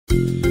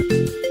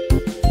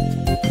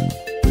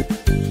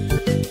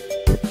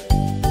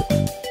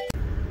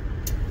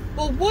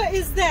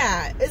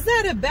Is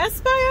that a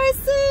Best Buy I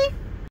see?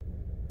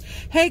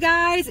 Hey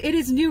guys, it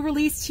is New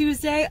Release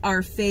Tuesday,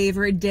 our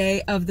favorite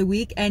day of the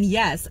week. And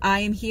yes, I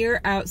am here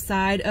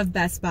outside of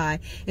Best Buy.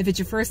 If it's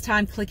your first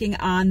time clicking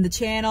on the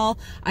channel,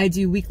 I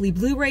do weekly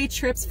Blu-ray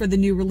trips for the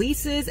new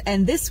releases.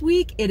 And this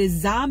week it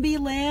is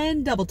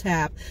Zombieland Double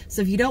Tap.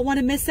 So if you don't want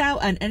to miss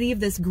out on any of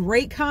this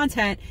great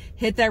content,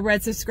 hit that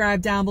red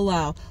subscribe down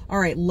below. All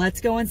right, let's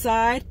go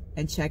inside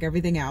and check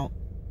everything out.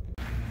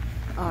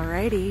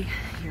 Alrighty,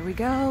 here we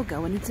go,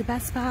 going into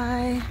Best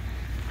Buy.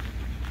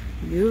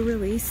 New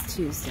Release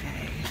Tuesday.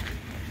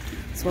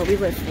 It's what we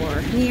live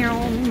for.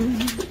 Meow.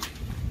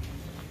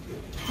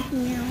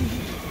 Meow.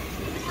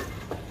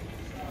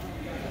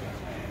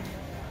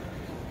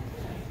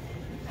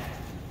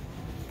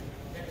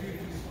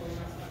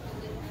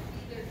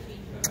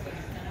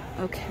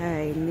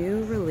 Okay,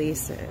 new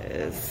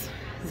releases.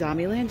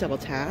 Zombieland Double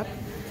Tap.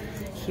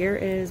 Here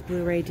is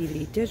Blu-ray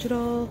DVD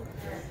digital.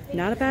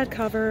 Not a bad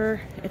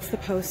cover. It's the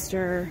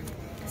poster.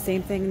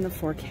 Same thing in the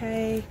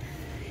 4K.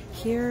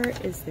 Here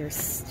is their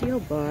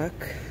steelbook.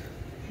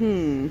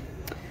 I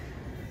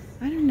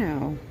don't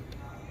know.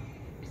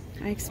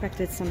 I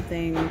expected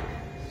something,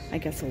 I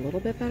guess, a little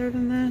bit better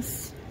than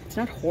this. It's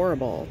not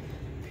horrible,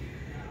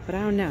 but I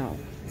don't know.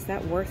 Is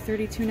that worth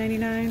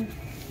 $32.99?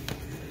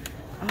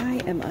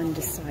 I am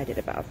undecided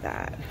about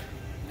that.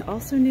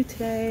 Also new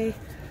today,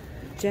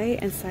 Jay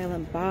and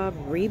Silent Bob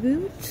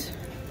Reboot.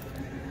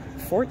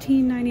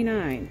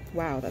 $14.99.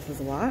 Wow, that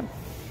says a lot.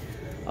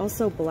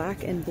 Also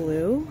Black and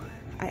Blue.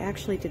 I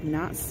actually did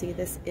not see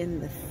this in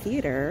the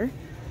theater.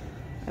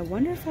 I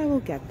wonder if I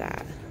will get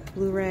that.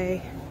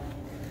 Blu-ray.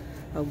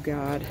 Oh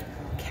God,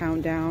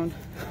 Countdown.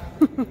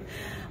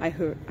 I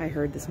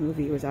heard this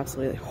movie was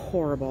absolutely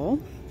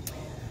horrible.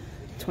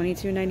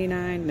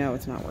 $22.99. No,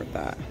 it's not worth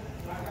that.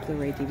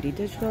 Blu-ray DVD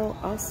digital.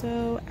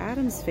 Also,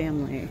 Addams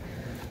Family.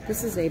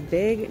 This is a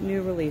big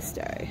new release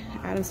day.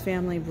 Addams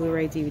Family,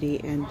 Blu-ray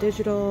DVD and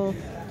digital.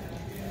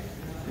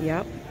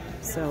 Yep.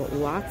 So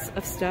lots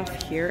of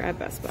stuff here at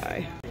Best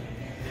Buy.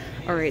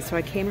 Alright, so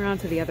I came around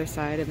to the other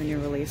side of the new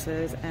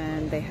releases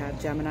and they have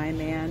Gemini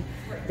Man.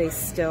 They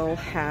still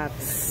have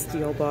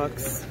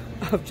steelbooks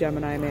of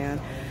Gemini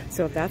Man.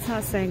 So if that's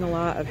not saying a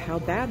lot of how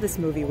bad this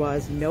movie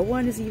was, no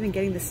one is even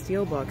getting the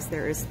steelbooks.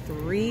 There is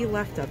 3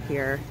 left up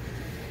here.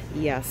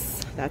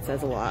 Yes, that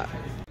says a lot.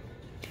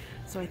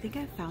 So I think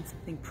I found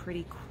something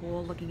pretty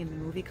cool looking in the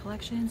movie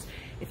collections.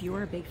 If you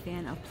are a big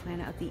fan of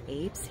Planet of the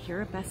Apes,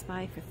 here at Best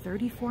Buy for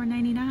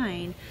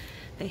 $34.99,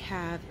 they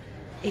have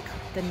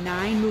the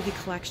 9 movie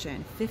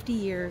collection, 50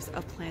 years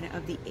of Planet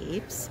of the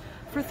Apes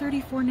for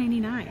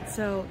 $34.99.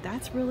 So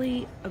that's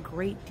really a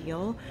great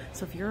deal.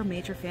 So if you're a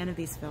major fan of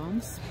these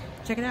films,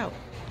 check it out.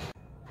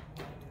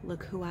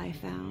 Look who I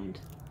found.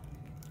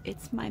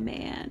 It's my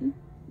man.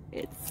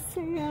 It's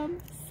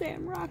Sam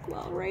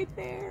Rockwell right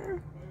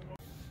there.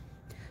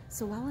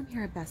 So while I'm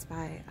here at Best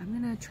Buy, I'm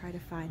gonna try to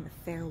find The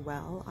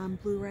Farewell on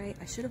Blu-ray.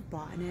 I should have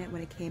bought it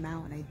when it came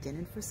out and I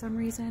didn't for some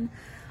reason.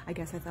 I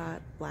guess I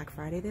thought Black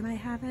Friday they might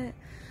have it.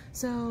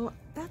 So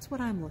that's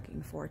what I'm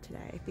looking for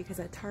today, because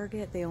at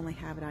Target they only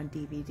have it on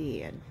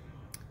DVD, and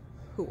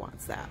who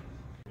wants that?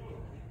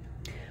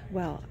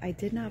 Well, I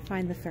did not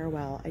find The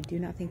Farewell. I do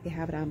not think they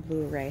have it on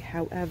Blu-ray.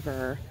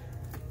 However,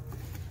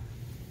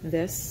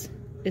 this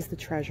is the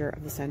treasure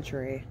of the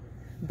century.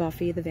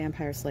 Buffy the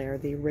Vampire Slayer,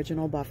 the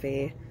original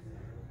Buffy.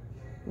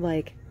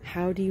 Like,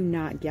 how do you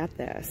not get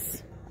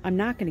this? I'm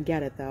not going to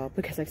get it though,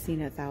 because I've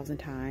seen it 1,000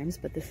 times,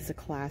 but this is a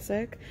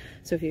classic.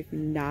 So if you've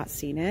not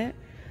seen it,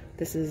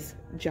 this is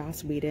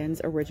Joss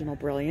Whedon's original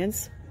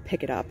brilliance.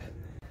 Pick it up.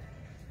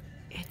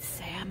 It's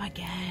Sam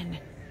again.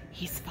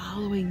 He's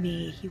following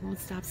me. He won't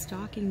stop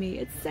stalking me.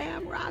 It's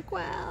Sam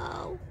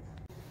Rockwell.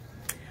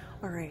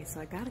 Alright, so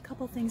I got a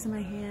couple things in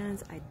my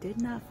hands. I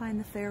did not find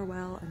The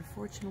Farewell,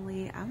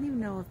 unfortunately. I don't even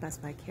know if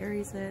Best Buy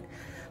carries it,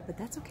 but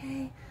that's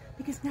okay,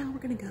 because now we're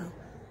going to go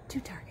to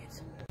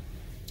Target.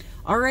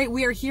 Alright,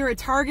 we are here at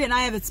Target and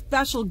I have a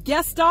special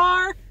guest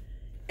star.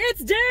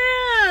 It's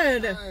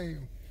Dad! Hi.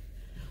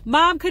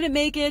 Mom couldn't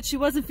make it. She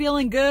wasn't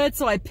feeling good,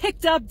 so I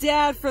picked up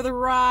Dad for the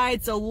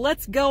ride. So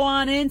let's go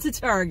on into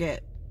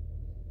Target.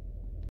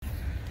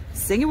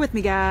 Sing it with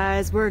me,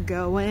 guys. We're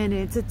going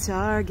into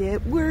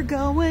Target. We're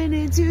going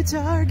into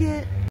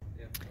Target.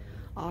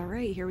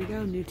 Alright, here we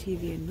go. New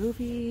TV and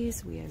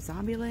movies. We have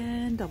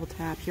Zombieland Double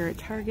Tap here at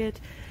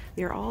Target.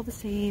 They are all the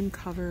same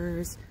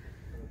covers.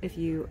 If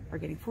you are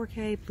getting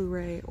 4K,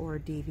 Blu-ray, or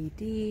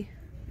DVD,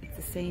 it's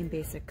the same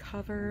basic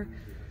cover.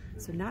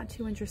 So not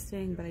too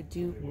interesting, but I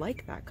do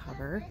like that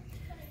cover.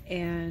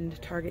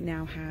 And Target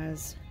now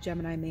has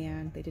Gemini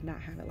Man. They did not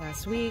have it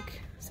last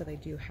week, so they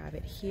do have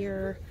it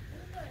here.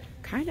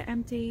 Kind of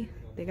empty.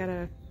 They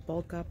gotta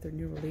bulk up their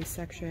new release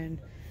section.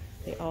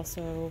 They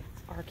also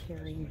are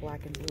carrying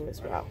Black and Blue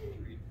as well.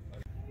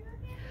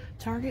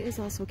 Target is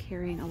also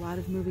carrying a lot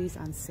of movies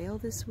on sale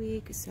this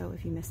week, so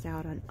if you missed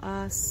out on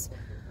Us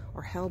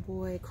or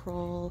Hellboy,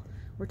 Crawl,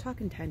 we're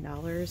talking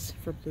 $10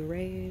 for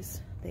Blu-rays.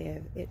 They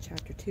have It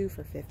Chapter 2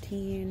 for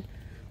 $15.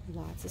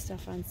 Lots of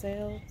stuff on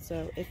sale,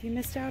 so if you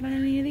missed out on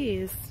any of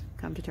these,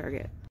 come to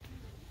Target.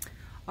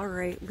 All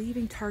right,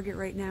 leaving Target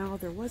right now.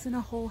 There wasn't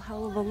a whole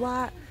hell of a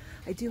lot.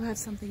 I do have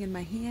something in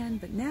my hand,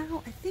 but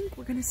now I think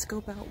we're gonna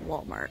scope out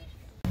Walmart.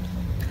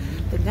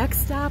 The next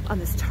stop on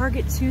this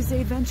Target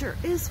Tuesday adventure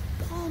is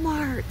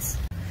Walmart.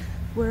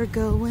 We're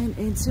going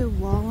into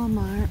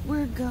Walmart.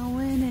 We're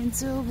going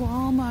into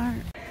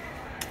Walmart.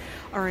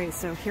 All right,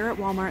 so here at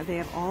Walmart, they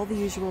have all the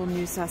usual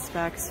new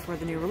suspects for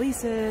the new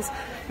releases,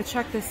 but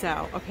check this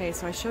out. Okay,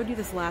 so I showed you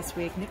this last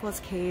week, Nicolas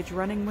Cage,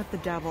 Running with the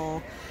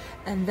Devil,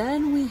 and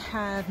then we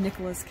have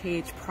Nicolas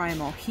Cage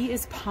Primal. He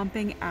is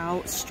pumping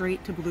out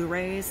straight to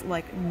Blu-rays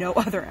like no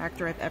other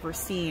actor I've ever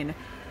seen.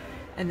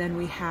 And then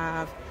we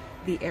have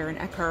the Aaron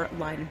Eckhart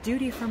Line of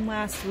Duty from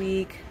last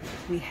week.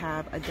 We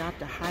have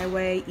Adopt a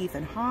Highway,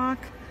 Ethan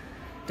Hawke.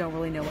 Don't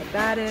really know what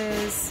that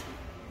is.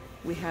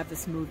 We have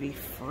this movie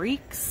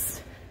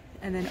Freaks.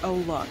 And then, oh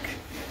look,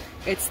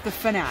 it's The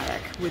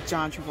Fanatic with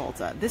John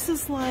Travolta. This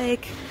is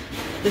like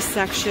the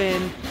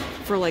section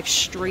for like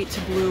straight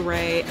to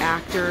Blu-ray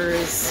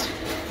actors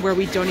where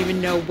we don't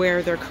even know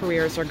where their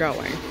careers are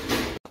going.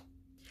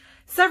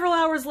 Several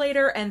hours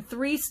later and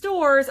 3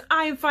 stores,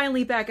 I am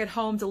finally back at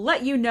home to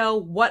let you know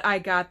what I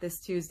got this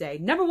Tuesday.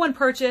 Number 1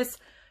 purchase,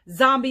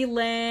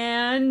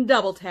 Zombieland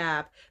Double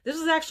Tap. This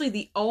was actually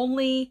the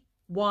only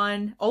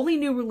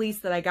new release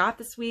that I got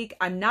this week.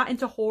 I'm not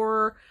into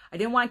horror. I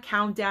didn't want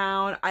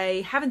Countdown.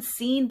 I haven't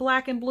seen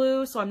Black and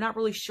Blue, so I'm not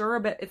really sure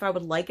about if I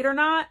would like it or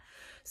not.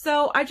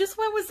 So I just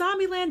went with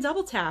Zombieland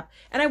Double Tap.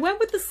 And I went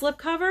with the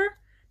slipcover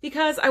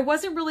because I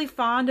wasn't really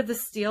fond of the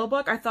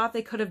steelbook. I thought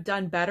they could have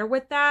done better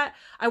with that.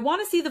 I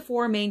want to see the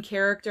 4 main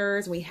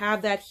characters. We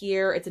have that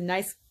here. It's a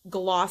nice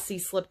glossy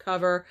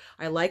slipcover.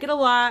 I like it a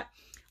lot.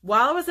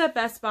 While I was at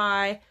Best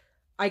Buy,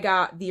 I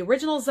got the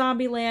original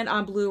Zombieland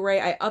on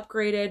Blu-ray. I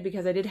upgraded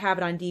because I did have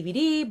it on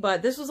DVD,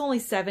 but this was only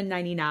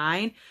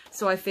 $7.99,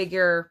 so I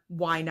figure,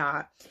 why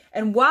not?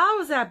 And while I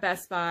was at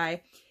Best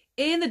Buy,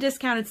 in the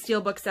discounted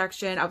steelbook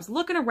section, I was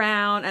looking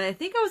around, and I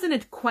think I was in a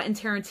Quentin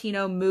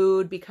Tarantino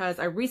mood because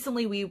I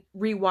recently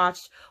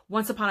rewatched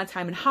Once Upon a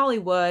Time in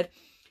Hollywood,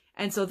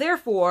 and so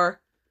therefore,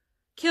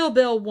 Kill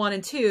Bill 1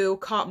 and 2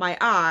 caught my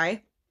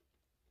eye,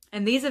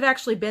 and these have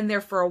actually been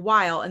there for a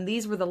while, and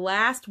these were the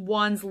last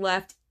ones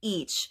left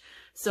each.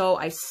 So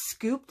I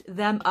scooped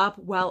them up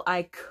while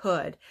I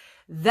could.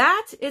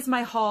 That is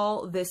my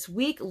haul this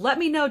week. Let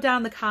me know down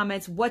in the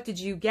comments, what did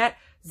you get?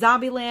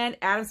 Zombieland,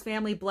 Addams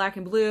Family, Black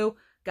and Blue,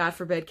 God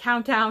forbid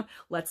Countdown.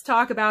 Let's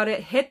talk about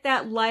it. Hit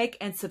that like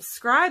and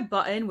subscribe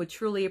button. Would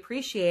truly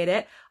appreciate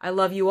it. I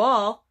love you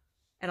all,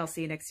 and I'll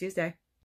see you next Tuesday.